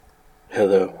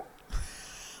Hello.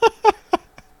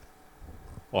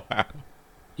 Wow.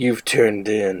 You've turned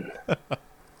in.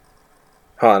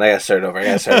 Hold on, I gotta start over.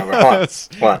 Hold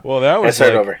on. Well, that was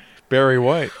start like over. Barry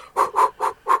White.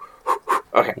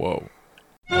 Okay. Whoa.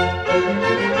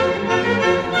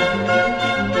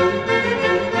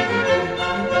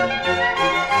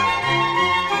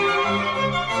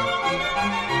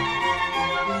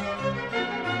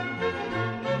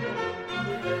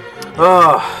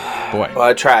 Oh, Boy. well,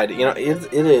 I tried. You know,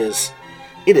 it is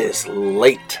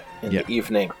late in the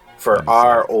evening for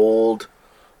our old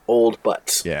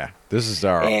butts. Yeah. This is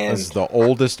And- the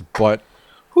oldest butt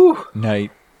Whew.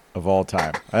 night of all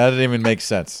time. That didn't even make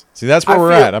sense. See, that's where I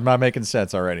we're feel- at. I'm not making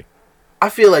sense already. I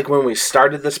feel like when we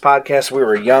started this podcast, we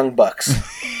were young bucks.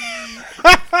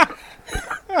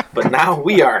 But now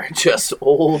we are just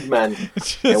old men.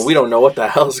 And we don't know what the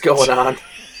hell's going on.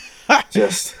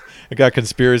 Just... I got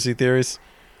conspiracy theories.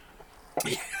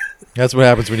 That's what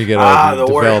happens when you get old.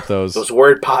 You develop those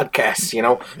word podcasts, you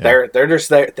know. Yeah. They're just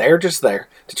there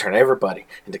to turn everybody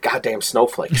into goddamn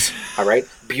snowflakes. All right?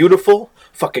 Beautiful,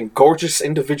 fucking gorgeous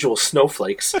individual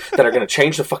snowflakes that are going to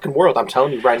change the fucking world. I'm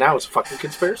telling you right now, it's a fucking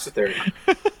conspiracy theory.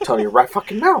 I'm telling you right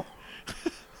fucking now.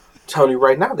 I'm telling you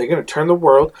right now, they're going to turn the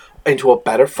world into a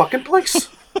better fucking place.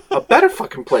 A better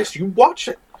fucking place. You watch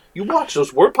it. You watch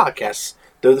those word podcasts.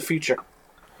 They're the future.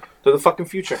 They're the fucking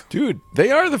future. Dude,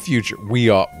 they are the future. We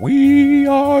are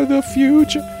the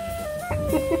future.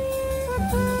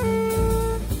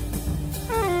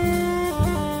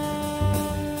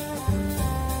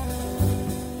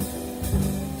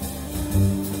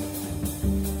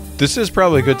 This is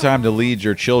probably a good time to lead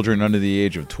your children under the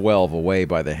age of 12 away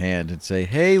by the hand and say,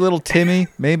 "Hey, little Timmy,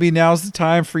 maybe now's the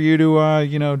time for you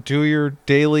to, do your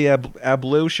daily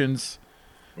ablutions."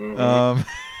 Mm-hmm.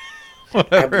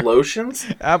 Whatever. Ablutions?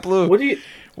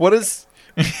 What is?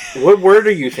 What word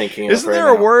are you thinking of? Isn't right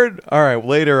there now? a word? All right,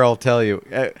 later I'll tell you.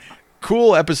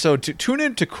 Cool episode 2. Tune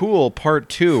in to Cool Part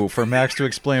 2 for Max to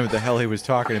explain what the hell he was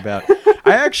talking about.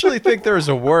 I actually think there's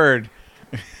a word.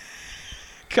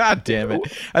 God damn it!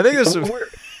 I think there's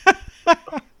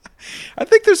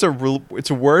it's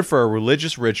a word for a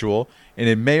religious ritual, and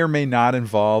it may or may not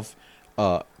involve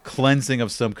cleansing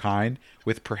of some kind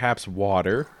with perhaps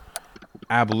water,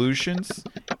 ablutions,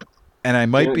 and I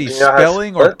might be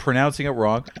spelling or pronouncing it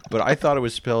wrong, but I thought it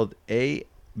was spelled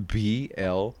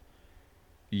ABLUTIONS.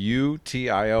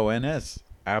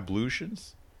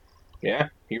 Ablutions? Yeah,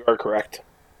 you are correct.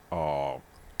 Oh,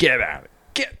 get at it.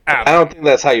 Get out. I don't think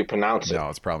that's how you pronounce it. No,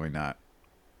 it's probably not.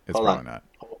 It's Hold probably on. not.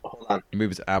 Hold on.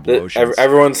 Maybe it's ablutions.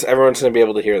 Everyone's gonna be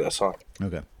able to hear this, huh?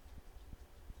 Okay.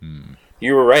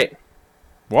 You were right.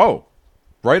 Whoa.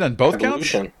 Right on both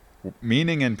Ablution. counts?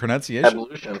 Meaning and pronunciation?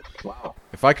 Ablution. Wow.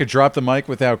 If I could drop the mic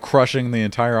without crushing the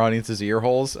entire audience's ear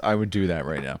holes, I would do that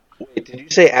right now. Wait, did you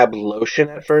say ablution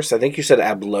at first? I think you said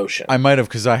ablution. I might have,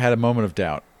 because I had a moment of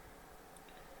doubt.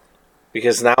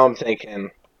 Because now I'm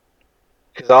thinking...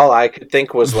 Because all I could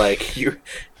think was like, "You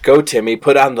go, Timmy,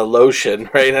 put on the lotion,"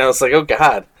 right? And I was like, "Oh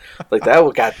God!" Like that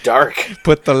got dark.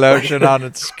 Put the lotion on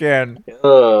its skin.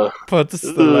 Put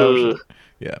the lotion.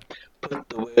 Yeah. Put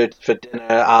the words for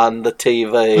dinner on the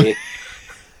TV.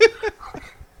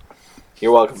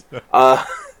 You're welcome.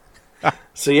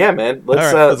 So yeah, man,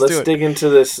 let's dig into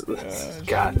this.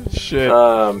 God, shit.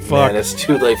 Fuck. Man, it's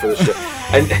too late for this shit.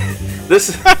 And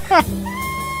this.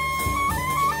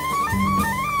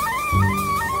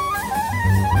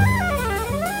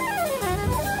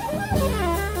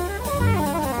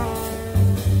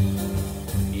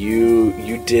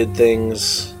 You did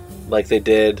things like they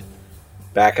did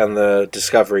back on the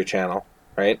Discovery Channel,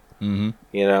 right? Mm-hmm.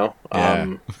 You know?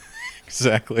 Yeah.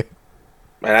 Exactly.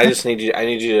 And I just need you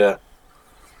to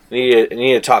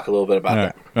talk a little bit about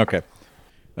that. Okay.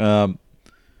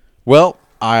 Well,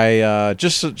 I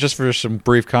just for some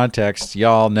brief context,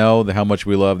 y'all know how much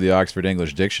we love the Oxford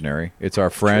English Dictionary. It's our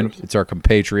friend, it's our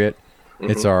compatriot,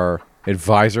 it's our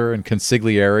advisor and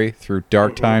consigliere through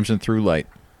dark times and through light.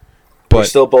 We're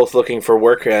still both looking for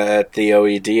work at the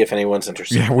OED if anyone's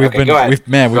interested. Yeah, we've been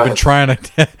trying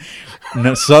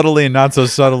to subtly and not so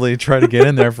subtly try to get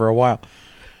in there for a while.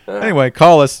 Anyway,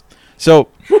 call us. So,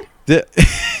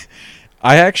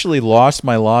 I actually lost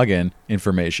my login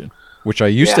information, which I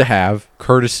used to have,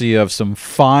 courtesy of some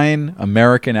fine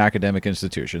American academic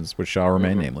institutions, which shall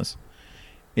remain nameless.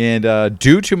 And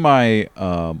due to my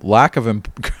lack of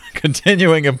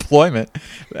continuing employment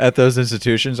at those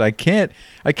institutions, I can't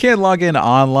log in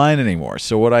online anymore.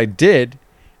 So what I did,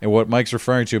 and what Mike's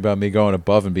referring to about me going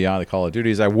above and beyond the Call of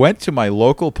Duty, is I went to my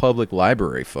local public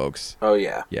library, folks. Oh,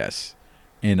 yeah. Yes.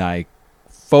 And I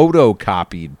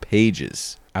photocopied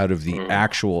pages out of the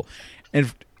actual...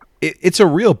 And it's a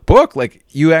real book. Like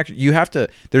you have to.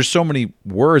 There's so many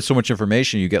words, so much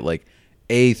information. You get like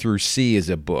A through C is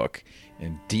a book,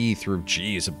 and D through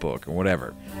G is a book, or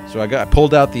whatever. So I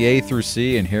pulled out the A through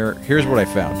C, and here's what I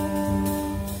found.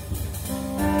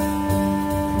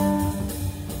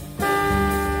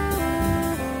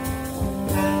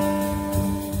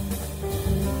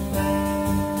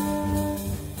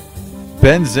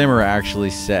 Ben Zimmer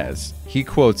actually says, he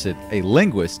quotes it, a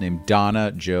linguist named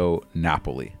Donna Jo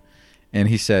Napoli. And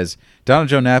he says, Donna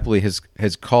Jo Napoli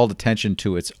has called attention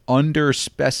to its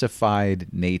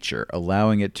underspecified nature,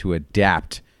 allowing it to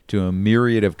adapt to a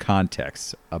myriad of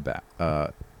contexts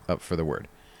for the word.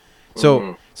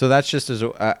 So that's just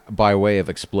by way of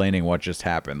explaining what just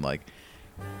happened. Like,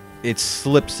 it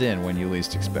slips in when you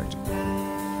least expect it.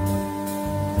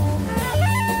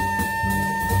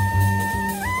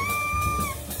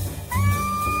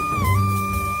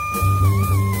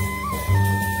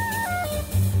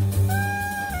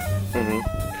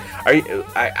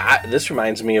 This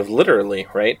reminds me of literally,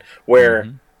 right?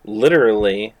 Where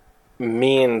literally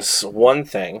means one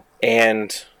thing,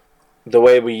 and the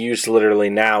way we use literally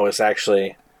now is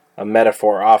actually a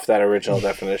metaphor off that original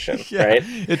definition, right?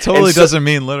 It totally doesn't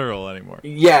mean literal anymore.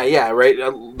 Yeah, right?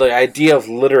 The idea of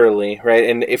literally, right?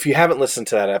 And if you haven't listened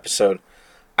to that episode,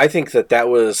 I think that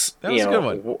was a good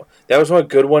one. That was one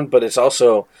good one, but it's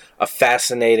also a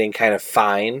fascinating kind of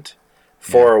find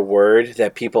for a word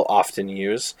that people often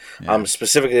use,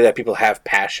 specifically that people have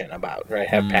passion about, right?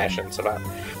 Have passions about.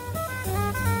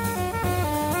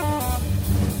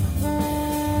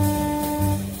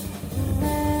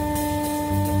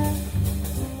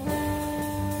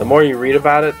 The more you read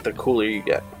about it, the cooler you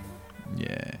get.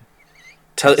 Yeah.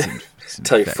 Tell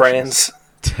your friends.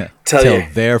 Tell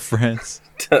their friends.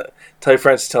 Tell your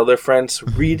friends. Tell their friends.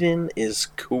 Reading is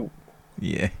cool.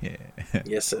 Yeah.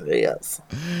 Yes, it is.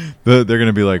 They're going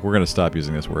to be like, we're going to stop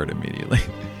using this word immediately.